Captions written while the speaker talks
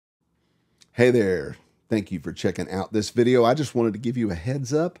Hey there, thank you for checking out this video. I just wanted to give you a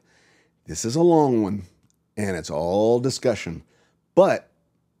heads up. This is a long one and it's all discussion. But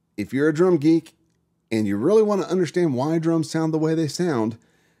if you're a drum geek and you really want to understand why drums sound the way they sound,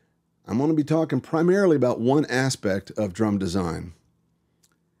 I'm going to be talking primarily about one aspect of drum design.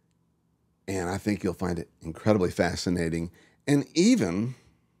 And I think you'll find it incredibly fascinating and even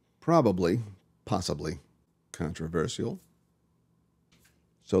possibly controversial.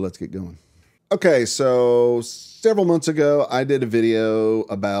 So let's get going. Okay, so several months ago, I did a video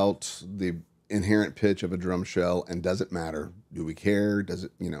about the inherent pitch of a drum shell, and does it matter? Do we care? Does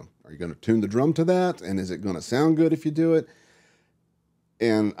it, are you going to tune the drum to that? And is it going to sound good if you do it?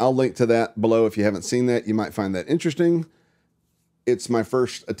 And I'll link to that below if you haven't seen that. You might find that interesting. It's my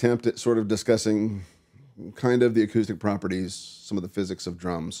first attempt at sort of discussing kind of the acoustic properties, some of the physics of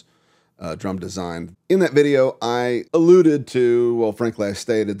drums. Drum design. In that video, I alluded to, well, frankly, I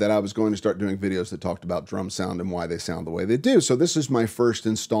stated that I was going to start doing videos that talked about drum sound and why they sound the way they do. So this is my first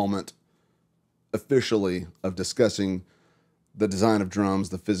installment officially of discussing the design of drums,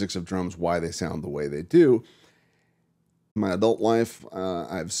 the physics of drums, why they sound the way they do. In my adult life,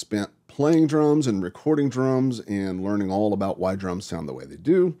 I've spent playing drums and recording drums and learning all about why drums sound the way they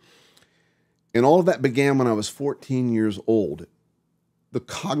do. And all of that began when I was 14 years old. The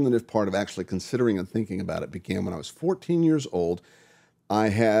cognitive part of actually considering and thinking about it began when I was 14 years old. I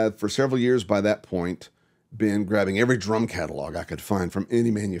had, for several years by that point, been grabbing every drum catalog I could find from any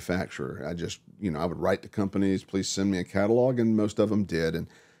manufacturer. I just, I would write to companies, please send me a catalog, and most of them did. And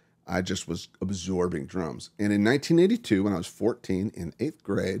I just was absorbing drums. And in 1982, when I was 14 in 8th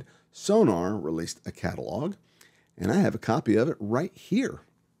grade, Sonar released a catalog, and I have a copy of it right here.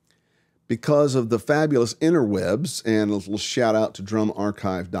 Because of the fabulous interwebs, and a little shout out to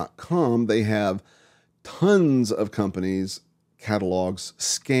drumarchive.com, they have tons of companies' catalogs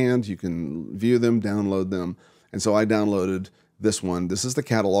scanned. You can view them, download them. And so I downloaded this one. This is the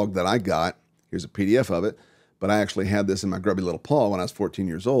catalog that I got. Here's a PDF of it. But I actually had this in my grubby little paw when I was 14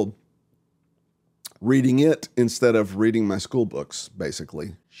 years old, reading it instead of reading my school books,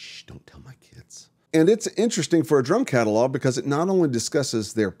 basically. Shh, don't tell my kids. And it's interesting for a drum catalog because it not only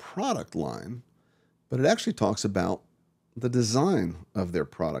discusses their product line, but it actually talks about the design of their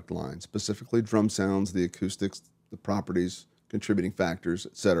product line, specifically drum sounds, the acoustics, the properties, contributing factors,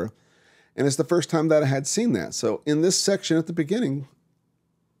 etc. And it's the first time that I had seen that. So in this section at the beginning,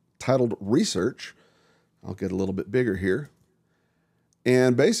 titled Research, I'll get a little bit bigger here,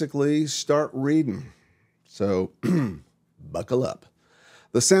 and basically start reading. So buckle up.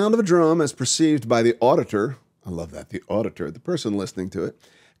 The sound of a drum as perceived by the auditor, I love that, the auditor, the person listening to it,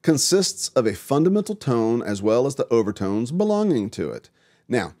 consists of a fundamental tone as well as the overtones belonging to it.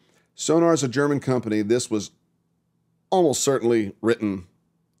 Now, Sonar is a German company. This was almost certainly written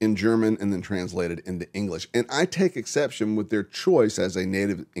in German and then translated into English. And I take exception with their choice as a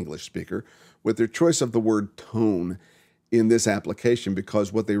native English speaker, with their choice of the word tone in this application,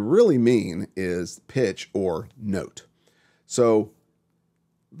 because what they really mean is pitch or note. So,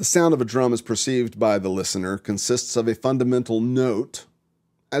 the sound of a drum as perceived by the listener consists of a fundamental note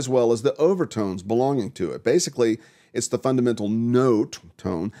as well as the overtones belonging to it. Basically, it's the fundamental note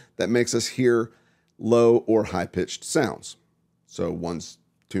tone that makes us hear low or high-pitched sounds. So one's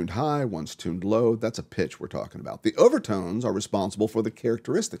tuned high, one's tuned low. That's a pitch we're talking about. The overtones are responsible for the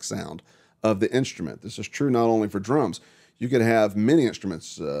characteristic sound of the instrument. This is true not only for drums. You could have many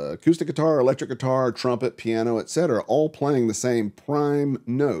instruments, acoustic guitar, electric guitar, trumpet, piano, etc., all playing the same prime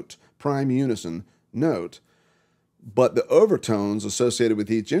note, prime unison note, but the overtones associated with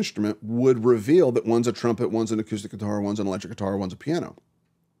each instrument would reveal that one's a trumpet, one's an acoustic guitar, one's an electric guitar, one's a piano.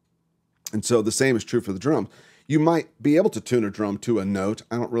 And so the same is true for the drums. You might be able to tune a drum to a note.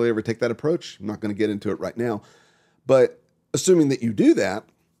 I don't really ever take that approach. I'm not going to get into it right now. But assuming that you do that,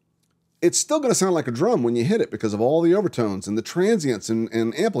 it's still going to sound like a drum when you hit it because of all the overtones and the transients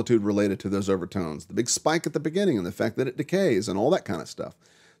and amplitude related to those overtones, the big spike at the beginning and the fact that it decays and all that kind of stuff.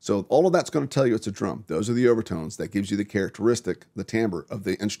 So all of that's going to tell you it's a drum. Those are the overtones. That gives you the characteristic, the timbre of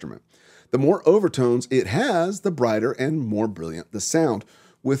the instrument. The more overtones it has, the brighter and more brilliant the sound.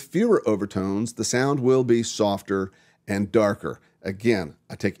 With fewer overtones, the sound will be softer and darker. Again,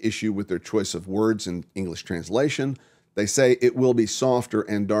 I take issue with their choice of words in English translation. They say it will be softer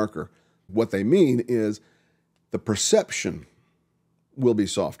and darker. What they mean is the perception will be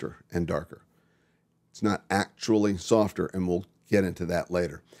softer and darker. It's not actually softer, and we'll get into that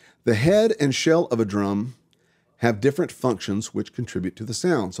later. The head and shell of a drum have different functions which contribute to the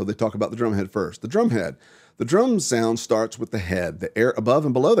sound. So they talk about the drum head first. The drum head. The drum sound starts with the head. The air above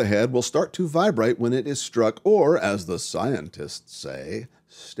and below the head will start to vibrate when it is struck or, as the scientists say,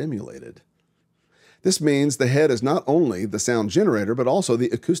 stimulated. This means the head is not only the sound generator, but also the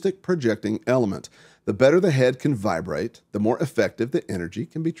acoustic projecting element. The better the head can vibrate, the more effective the energy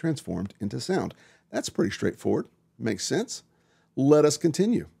can be transformed into sound. That's pretty straightforward. Makes sense? Let us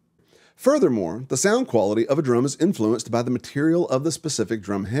continue. Furthermore, the sound quality of a drum is influenced by the material of the specific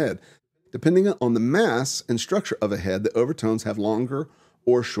drum head. Depending on the mass and structure of a head, the overtones have longer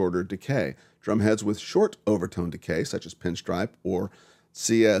or shorter decay. Drum heads with short overtone decay, such as pinstripe or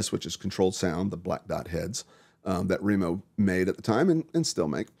CS, which is controlled sound, the black dot heads that Remo made at the time and still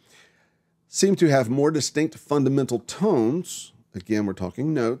make, seem to have more distinct fundamental tones. Again, we're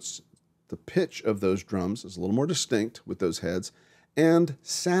talking notes. The pitch of those drums is a little more distinct with those heads and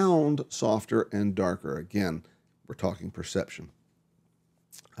sound softer and darker. Again, we're talking perception.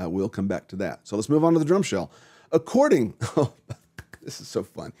 We'll come back to that. So let's move on to the drum shell. This is so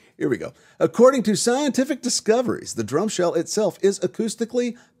fun. Here we go. According to scientific discoveries, the drum shell itself is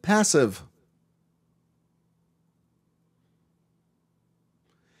acoustically passive.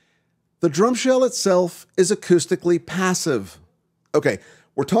 The drum shell itself is acoustically passive. Okay,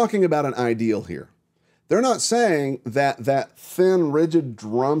 we're talking about an ideal here. They're not saying that that thin, rigid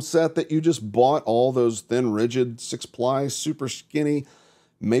drum set that you just bought, all those thin, rigid, 6-ply, super skinny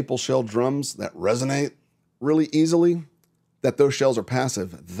maple shell drums that resonate really easily, that those shells are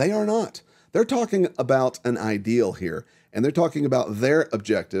passive. They are not. They're talking about an ideal here, and they're talking about their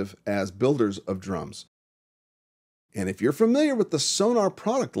objective as builders of drums. And if you're familiar with the Sonar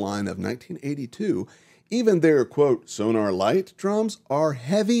product line of 1982, even their, quote, Sonar Light drums are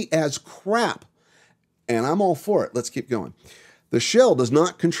heavy as crap. And I'm all for it. Let's keep going. The shell does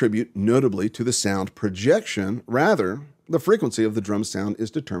not contribute notably to the sound projection. Rather, the frequency of the drum sound is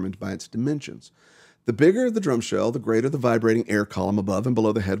determined by its dimensions. The bigger the drum shell, the greater the vibrating air column above and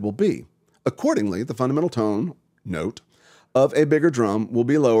below the head will be. Accordingly, the fundamental tone, note, of a bigger drum will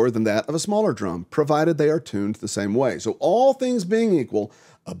be lower than that of a smaller drum, provided they are tuned the same way. So all things being equal,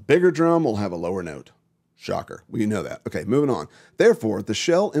 a bigger drum will have a lower note. Shocker. We know that. Okay, moving on. Therefore, the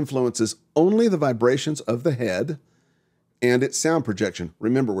shell influences only the vibrations of the head and its sound projection.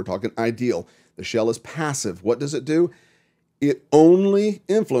 Remember, we're talking ideal. The shell is passive. What does it do? It only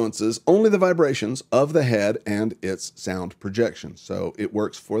influences the vibrations of the head and its sound projection. So it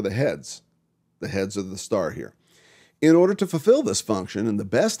works for the heads. The heads are the star here. In order to fulfill this function in the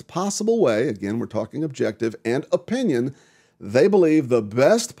best possible way, again, we're talking objective and opinion, they believe the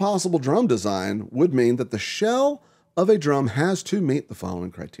best possible drum design would mean that the shell of a drum has to meet the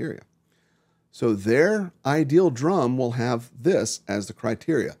following criteria. So their ideal drum will have this as the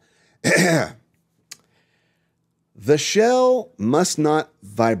criteria. The shell must not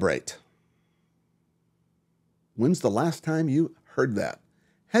vibrate. When's the last time you heard that?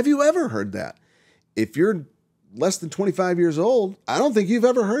 Have you ever heard that? If you're less than 25 years old, I don't think you've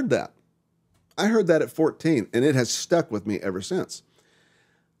ever heard that. I heard that at 14, and it has stuck with me ever since.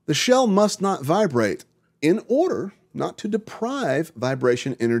 The shell must not vibrate in order not to deprive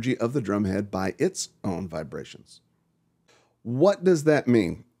vibration energy of the drum head by its own vibrations. What does that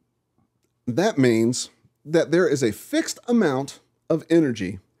mean? That means that there is a fixed amount of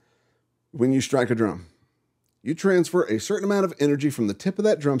energy when you strike a drum. You transfer a certain amount of energy from the tip of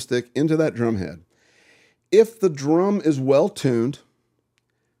that drumstick into that drum head. If the drum is well tuned,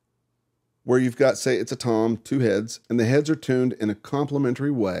 where you've got, say, it's a tom, 2 heads, and the heads are tuned in a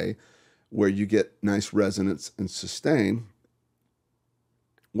complementary way where you get nice resonance and sustain,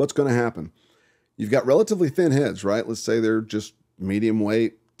 what's going to happen? You've got relatively thin heads, right? Let's say they're just medium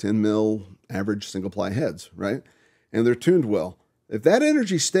weight, 10 mil, average single-ply heads, right? And they're tuned well. If that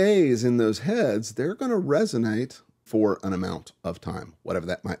energy stays in those heads, they're going to resonate for an amount of time, whatever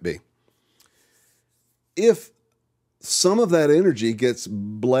that might be. If some of that energy gets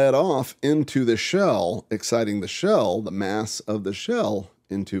bled off into the shell, exciting the shell, the mass of the shell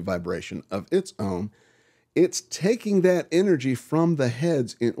into vibration of its own, it's taking that energy from the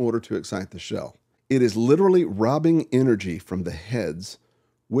heads in order to excite the shell. It is literally robbing energy from the heads,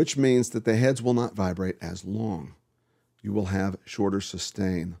 which means that the heads will not vibrate as long. You will have shorter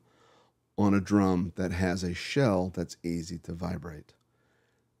sustain on a drum that has a shell that's easy to vibrate.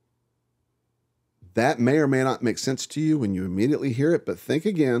 That may or may not make sense to you when you immediately hear it, but think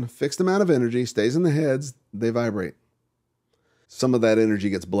again. Fixed amount of energy stays in the heads, they vibrate. Some of that energy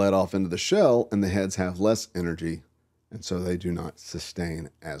gets bled off into the shell, and the heads have less energy, and so they do not sustain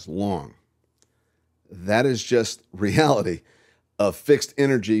as long. That is just reality of fixed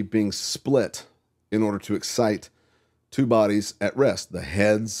energy being split in order to excite two bodies at rest, the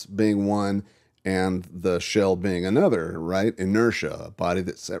heads being one and the shell being another, right? Inertia. A body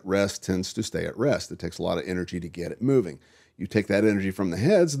that's at rest tends to stay at rest. It takes a lot of energy to get it moving. You take that energy from the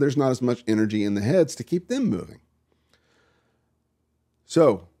heads, there's not as much energy in the heads to keep them moving.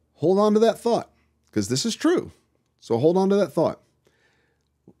 So hold on to that thought, because this is true. So hold on to that thought.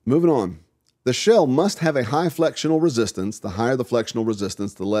 Moving on. The shell must have a high flexional resistance. The higher the flexional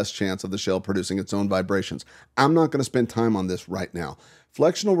resistance, the less chance of the shell producing its own vibrations. I'm not going to spend time on this right now.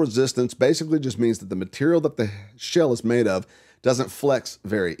 Flexional resistance basically just means that the material that the shell is made of doesn't flex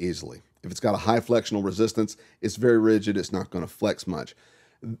very easily. If it's got a high flexional resistance, it's very rigid. It's not going to flex much.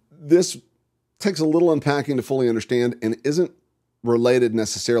 This takes a little unpacking to fully understand and isn't related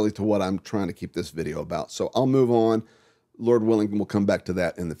necessarily to what I'm trying to keep this video about. So I'll move on. Lord willing, we'll come back to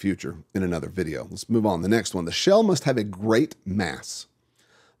that in the future in another video. Let's move on. The next one. The shell must have a great mass,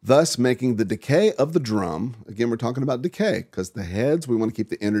 thus making the decay of the drum. Again, we're talking about decay because the heads, we want to keep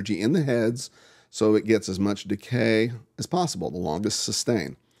the energy in the heads so it gets as much decay as possible, the longest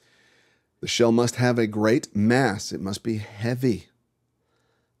sustain. The shell must have a great mass. It must be heavy,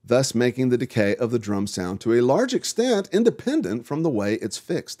 thus making the decay of the drum sound to a large extent independent from the way it's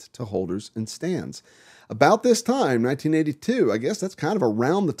fixed to holders and stands. About this time, 1982, I guess that's kind of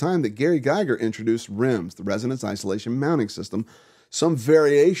around the time that Gary Geiger introduced RIMS, the Resonance Isolation Mounting System, some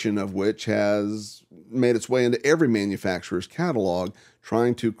variation of which has made its way into every manufacturer's catalog,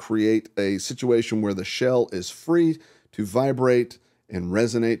 trying to create a situation where the shell is free to vibrate and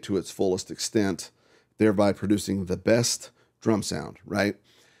resonate to its fullest extent, thereby producing the best drum sound, right?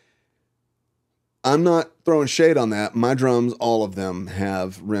 I'm not throwing shade on that. My drums, all of them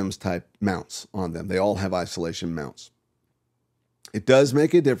have RIMS type mounts on them. They all have isolation mounts. It does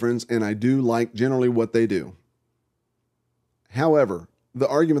make a difference, and I do like generally what they do. However, the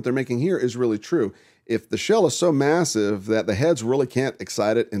argument they're making here is really true. If the shell is so massive that the heads really can't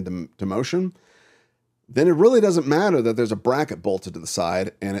excite it into motion, then it really doesn't matter that there's a bracket bolted to the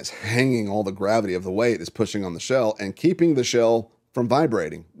side and it's hanging, all the gravity of the weight is pushing on the shell and keeping the shell from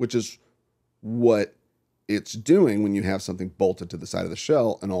vibrating, which is what it's doing when you have something bolted to the side of the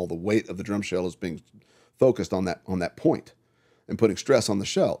shell and all the weight of the drum shell is being focused on that point and putting stress on the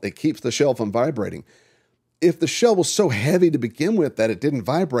shell. It keeps the shell from vibrating. If the shell was so heavy to begin with that it didn't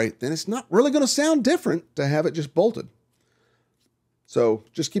vibrate, then it's not really going to sound different to have it just bolted. So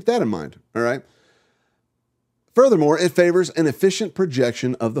just keep that in mind, all right? Furthermore, it favors an efficient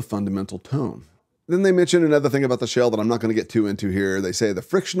projection of the fundamental tone. Then they mention another thing about the shell that I'm not going to get too into here. They say the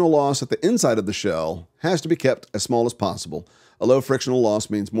frictional loss at the inside of the shell has to be kept as small as possible. A low frictional loss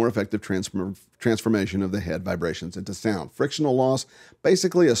means more effective transformation of the head vibrations into sound. Frictional loss,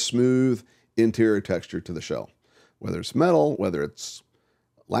 basically a smooth interior texture to the shell. Whether it's metal, whether it's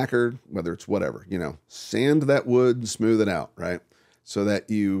lacquered, whether it's whatever, sand that wood and smooth it out, right? So that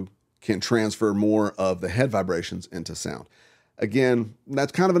you can transfer more of the head vibrations into sound. Again,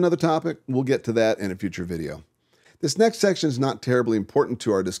 that's kind of another topic. We'll get to that in a future video. This next section is not terribly important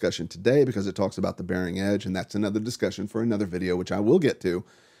to our discussion today because it talks about the bearing edge, and that's another discussion for another video, which I will get to.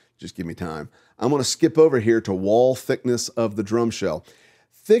 Just give me time. I'm going to skip over here to wall thickness of the drum shell.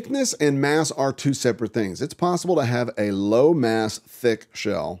 Thickness and mass are two separate things. It's possible to have a low mass, thick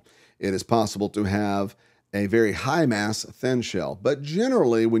shell. It is possible to have a very high mass, thin shell. But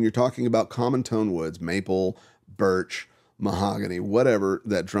generally, when you're talking about common tone woods, maple, birch, mahogany, whatever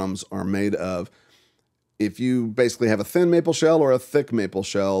that drums are made of, if you basically have a thin maple shell or a thick maple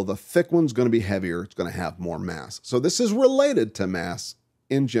shell, the thick one's going to be heavier. It's going to have more mass. So this is related to mass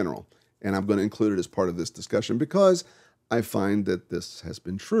in general. And I'm going to include it as part of this discussion because I find that this has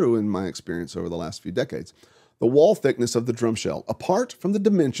been true in my experience over the last few decades. The wall thickness of the drum shell. Apart from the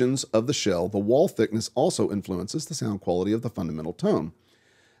dimensions of the shell, the wall thickness also influences the sound quality of the fundamental tone.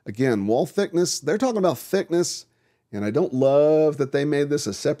 Again, wall thickness, they're talking about thickness, and I don't love that they made this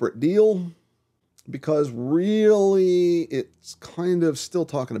a separate deal because really it's kind of still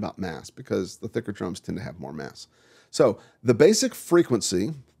talking about mass because the thicker drums tend to have more mass. So the basic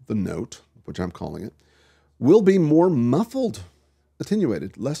frequency, the note, which I'm calling it, will be more muffled,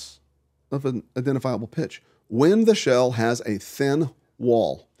 attenuated, less of an identifiable pitch when the shell has a thin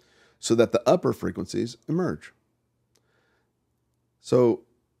wall so that the upper frequencies emerge. So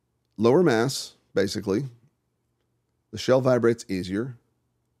lower mass, basically, the shell vibrates easier,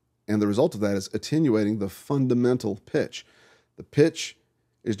 and the result of that is attenuating the fundamental pitch. The pitch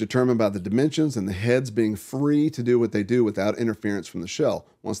is determined by the dimensions and the heads being free to do what they do without interference from the shell.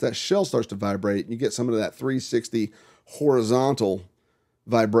 Once that shell starts to vibrate, you get some of that 360 horizontal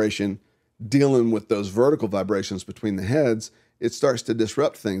vibration dealing with those vertical vibrations between the heads. It starts to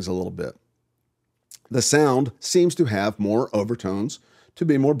disrupt things a little bit. The sound seems to have more overtones to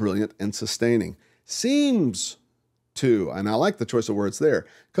be more brilliant and sustaining. Seems to, and I like the choice of words there,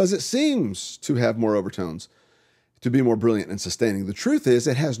 because it seems to have more overtones to be more brilliant and sustaining. The truth is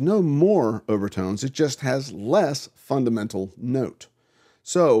it has no more overtones. It just has less fundamental note.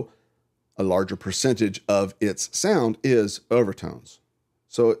 So a larger percentage of its sound is overtones.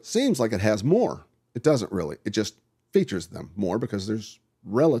 So it seems like it has more. It doesn't really. It just features them more because there's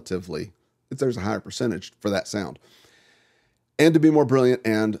a higher percentage for that sound. And to be more brilliant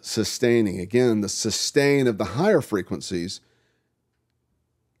and sustaining. Again, the sustain of the higher frequencies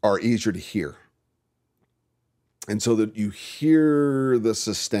are easier to hear. And so that you hear the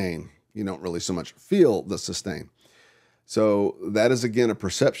sustain, you don't really so much feel the sustain. So that is, again, a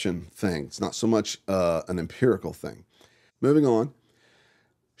perception thing. It's not so much an empirical thing. Moving on.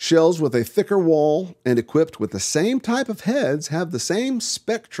 Shells with a thicker wall and equipped with the same type of heads have the same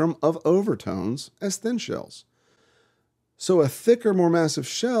spectrum of overtones as thin shells. So a thicker, more massive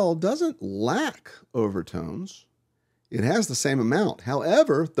shell doesn't lack overtones. It has the same amount.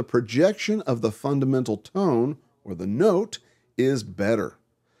 However, the projection of the fundamental tone or the note is better.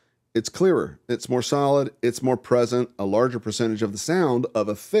 It's clearer, it's more solid, it's more present. A larger percentage of the sound of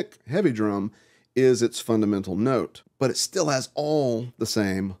a thick, heavy drum is its fundamental note, but it still has all the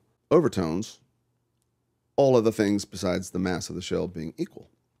same overtones, all of the things besides the mass of the shell being equal.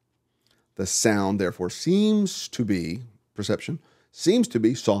 The sound, therefore, perception seems to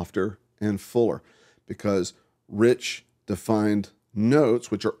be softer and fuller because rich, defined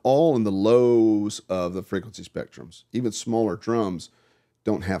notes, which are all in the lows of the frequency spectrums, even smaller drums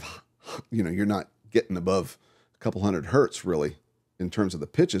don't have, you're not getting above a couple hundred hertz really in terms of the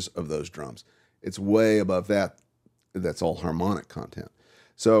pitches of those drums. It's way above that. That's all harmonic content.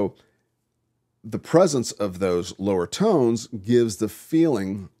 So the presence of those lower tones gives the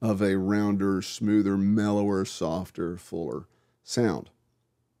feeling of a rounder, smoother, mellower, softer, fuller sound.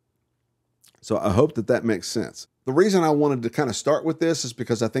 So I hope that makes sense. The reason I wanted to kind of start with this is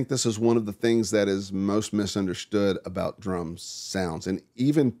because I think this is one of the things that is most misunderstood about drum sounds. And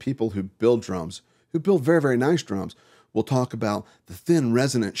even people who build drums, who build very, very nice drums, will talk about the thin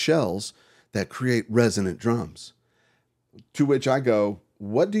resonant shells that create resonant drums. To which I go,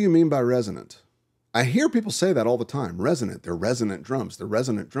 what do you mean by resonant? I hear people say that all the time. Resonant, they're resonant drums, they're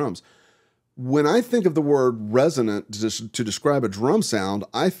resonant drums. When I think of the word resonant to describe a drum sound,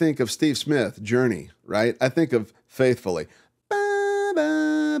 I think of Steve Smith, Journey, right? I think of Faithfully. I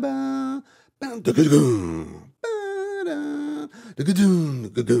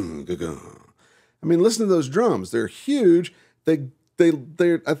mean, listen to those drums. They're huge. I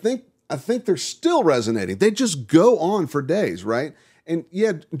think they're still resonating. They just go on for days, right? And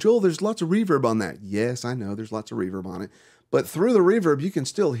yeah, Joel, there's lots of reverb on that. Yes, I know there's lots of reverb on it. But through the reverb, you can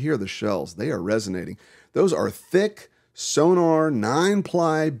still hear the shells. They are resonating. Those are thick, sonar,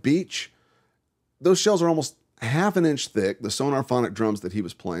 9-ply beach. Those shells are almost half an inch thick, the sonar phonic drums that he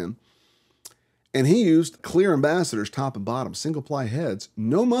was playing. And he used clear ambassadors, top and bottom, single-ply heads,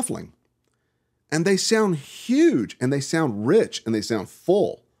 no muffling. And they sound huge, and they sound rich, and they sound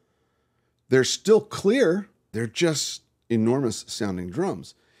full. They're still clear. They're just enormous sounding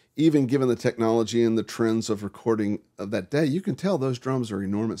drums. Even given the technology and the trends of recording of that day, you can tell those drums are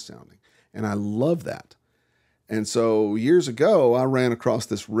enormous sounding. And I love that. And so years ago, I ran across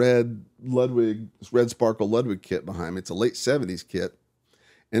this red Sparkle Ludwig kit behind me. It's a late 70s kit.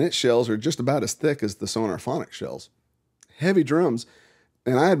 And its shells are just about as thick as the Sonar Phonic shells. Heavy drums.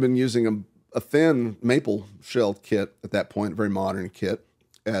 And I had been using a thin maple shell kit at that point, a very modern kit,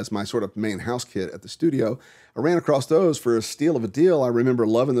 as my sort of main house kit at the studio. I ran across those for a steal of a deal. I remember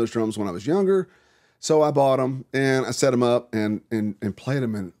loving those drums when I was younger. So I bought them and I set them up and played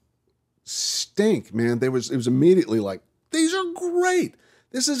them, and stink, man. It was immediately like, these are great.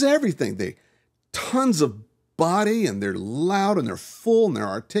 This is everything. They tons of body, and they're loud, and they're full, and they're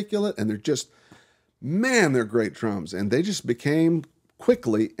articulate, and they're just, man, they're great drums. And they just became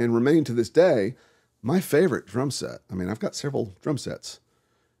quickly, and remain to this day, my favorite drum set. I mean, I've got several drum sets.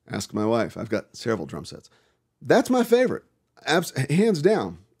 Ask my wife. I've got several drum sets. That's my favorite, hands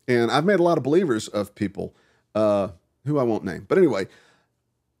down. And I've made a lot of believers of people who I won't name. But anyway,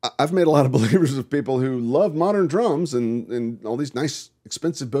 I've made a lot of believers of people who love modern drums and all these nice,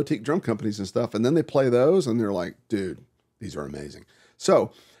 expensive boutique drum companies and stuff. And then they play those and they're like, dude, these are amazing.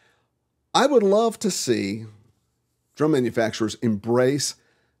 So I would love to see drum manufacturers embrace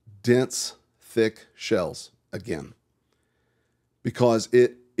dense, thick shells again, because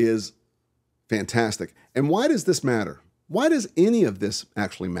it is fantastic. And why does this matter? Why does any of this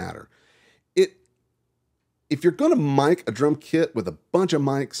actually matter? If you're going to mic a drum kit with a bunch of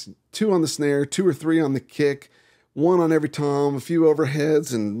mics, 2 on the snare, 2 or 3 on the kick, 1 on every tom, a few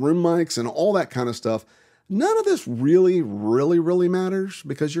overheads and room mics and all that kind of stuff, none of this really matters,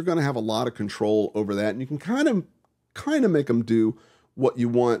 because you're going to have a lot of control over that. And you can kind of kind of make them do what you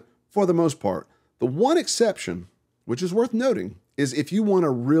want for the most part. The one exception, which is worth noting, is if you want a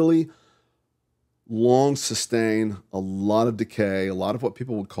really long sustain, a lot of decay, a lot of what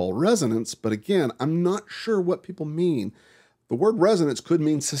people would call resonance. But again, I'm not sure what people mean. The word resonance could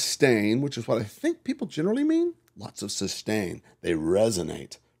mean sustain, which is what I think people generally mean. Lots of sustain. They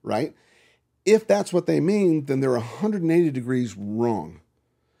resonate, right? If that's what they mean, then they're 180 degrees wrong,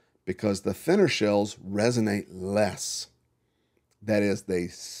 because the thinner shells resonate less. That is, they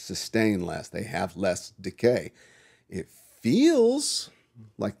sustain less. They have less decay. It feels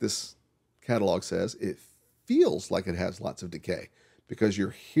like this catalog says, it feels like it has lots of decay because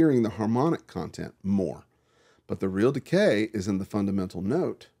you're hearing the harmonic content more. But the real decay is in the fundamental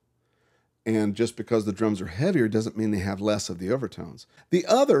note. And just because the drums are heavier doesn't mean they have less of the overtones. The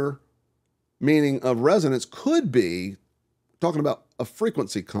other meaning of resonance could be talking about a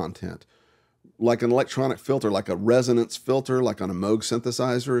frequency content, like an electronic filter, like a resonance filter, like on a Moog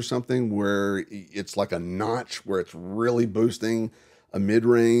synthesizer or something, where it's like a notch where it's really boosting a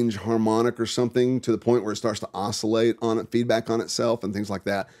mid-range harmonic or something to the point where it starts to oscillate on it, feedback on itself and things like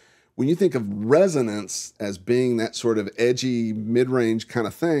that. When you think of resonance as being that sort of edgy mid-range kind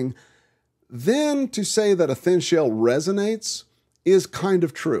of thing, then to say that a thin shell resonates is kind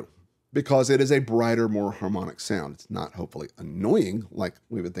of true, because it is a brighter, more harmonic sound. It's not hopefully annoying like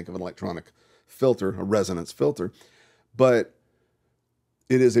we would think of an electronic filter, a resonance filter, but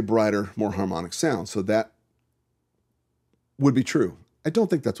it is a brighter, more harmonic sound. So that would be true. I don't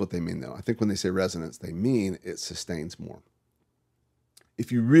think that's what they mean, though. I think when they say resonance, they mean it sustains more.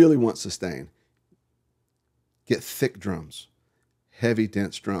 If you really want sustain, get thick drums, heavy,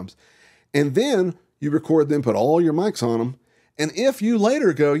 dense drums. And then you record them, put all your mics on them. And if you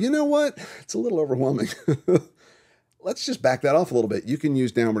later go, you know what, it's a little overwhelming, let's just back that off a little bit. You can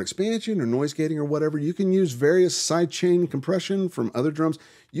use downward expansion or noise gating or whatever. You can use various sidechain compression from other drums.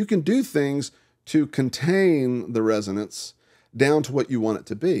 You can do things to contain the resonance down to what you want it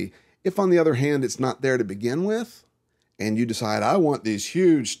to be. If, on the other hand, it's not there to begin with, and you decide, I want these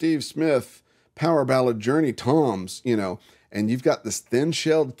huge Steve Smith power ballad Journey toms, and you've got this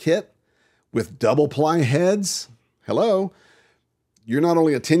thin-shelled kit with double-ply heads, hello, you're not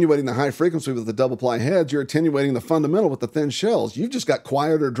only attenuating the high frequency with the double-ply heads, you're attenuating the fundamental with the thin shells. You've just got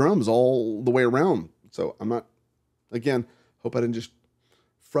quieter drums all the way around. So I'm not, again, hope I didn't just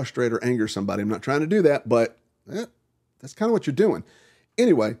frustrate or anger somebody. I'm not trying to do that, but that's kind of what you're doing.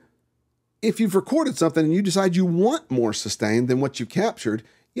 Anyway, if you've recorded something and you decide you want more sustain than what you captured,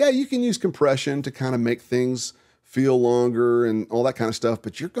 yeah, you can use compression to kind of make things feel longer and all that kind of stuff,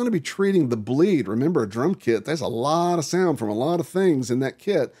 but you're going to be treating the bleed. Remember, a drum kit, there's a lot of sound from a lot of things in that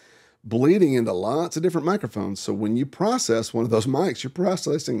kit bleeding into lots of different microphones. So when you process one of those mics, you're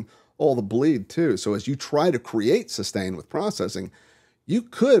processing all the bleed too. So as you try to create sustain with processing, you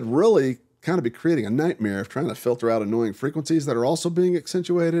could really kind of be creating a nightmare of trying to filter out annoying frequencies that are also being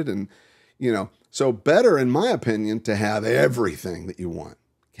accentuated. And, so better, in my opinion, to have everything that you want,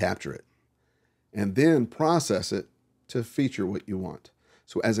 capture it, and then process it to feature what you want.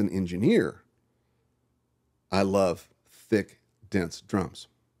 So as an engineer, I love thick, dense drums,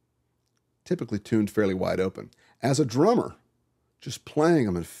 typically tuned fairly wide open. As a drummer, just playing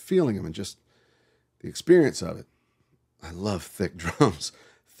them and feeling them and just the experience of it, I love thick drums,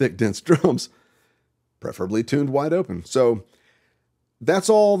 thick, dense drums, preferably tuned wide open. So that's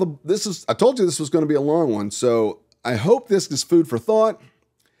all I told you this was going to be a long one. So I hope this is food for thought.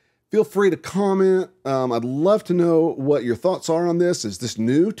 Feel free to comment. I'd love to know what your thoughts are on this. Is this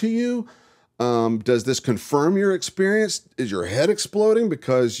new to you? Does this confirm your experience? Is your head exploding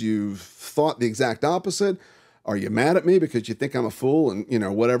because you've thought the exact opposite? Are you mad at me because you think I'm a fool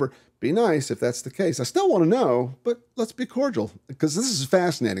and, whatever? Be nice if that's the case. I still want to know, but let's be cordial because this is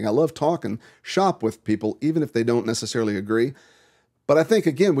fascinating. I love talking shop with people, even if they don't necessarily agree. But I think,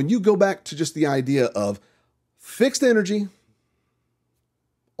 again, when you go back to just the idea of fixed energy,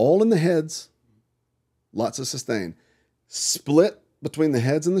 all in the heads, lots of sustain, split between the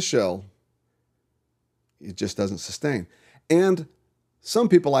heads and the shell, it just doesn't sustain. And some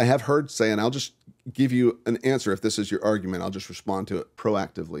people I have heard say, and I'll just give you an answer if this is your argument, I'll just respond to it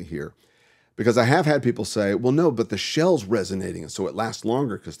proactively here. Because I have had people say, well, no, but the shell's resonating, and so it lasts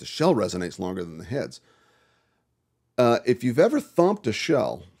longer because the shell resonates longer than the heads. If you've ever thumped a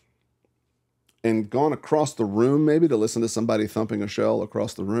shell and gone across the room maybe to listen to somebody thumping a shell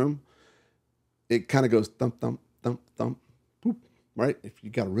across the room, it kind of goes thump, thump, thump, thump, boop, right? If you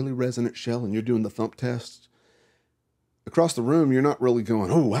got a really resonant shell and you're doing the thump test, across the room, you're not really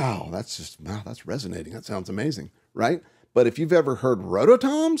going, oh, wow, that's resonating. That sounds amazing, right? But if you've ever heard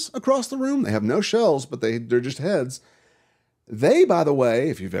rototoms across the room, they have no shells, but they're just heads. They, by the way,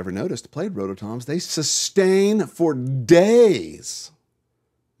 if you've ever noticed, played rototoms, they sustain for days,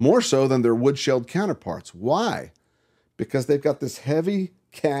 more so than their wood-shelled counterparts. Why? Because they've got this heavy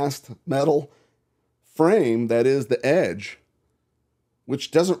cast metal frame that is the edge,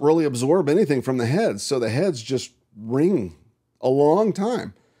 which doesn't really absorb anything from the heads. So the heads just ring a long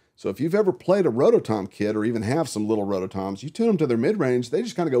time. So if you've ever played a rototom kit or even have some little rototoms, you tune them to their mid-range, they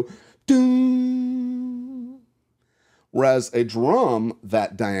just kind of go doom. Whereas a drum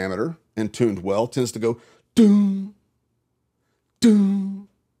that diameter and tuned well tends to go doom, doom.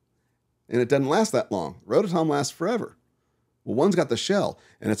 And it doesn't last that long. Rototom lasts forever. Well, one's got the shell,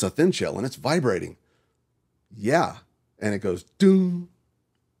 and it's a thin shell, and it's vibrating. Yeah, and it goes doom.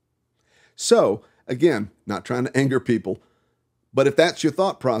 So, again, not trying to anger people, but if that's your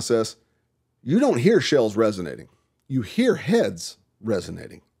thought process, you don't hear shells resonating. You hear heads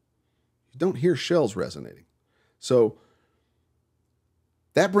resonating. You don't hear shells resonating. So,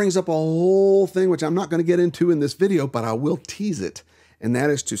 that brings up a whole thing, which I'm not going to get into in this video, but I will tease it, and that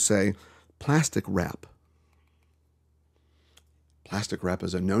is to say, plastic wrap. Plastic wrap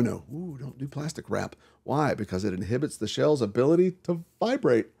is a no-no. Ooh, don't do plastic wrap. Why? Because it inhibits the shell's ability to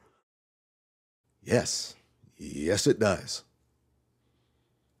vibrate. Yes. Yes, it does.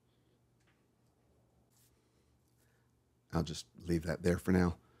 I'll just leave that there for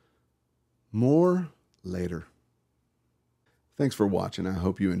now. More later. Thanks for watching. I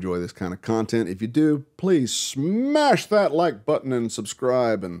hope you enjoy this kind of content. If you do, please smash that like button and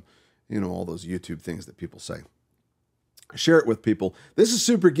subscribe and, all those YouTube things that people say. Share it with people. This is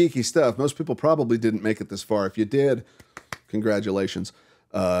super geeky stuff. Most people probably didn't make it this far. If you did, congratulations.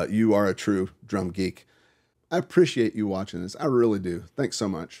 You are a true drum geek. I appreciate you watching this. I really do. Thanks so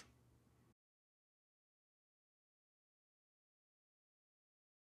much.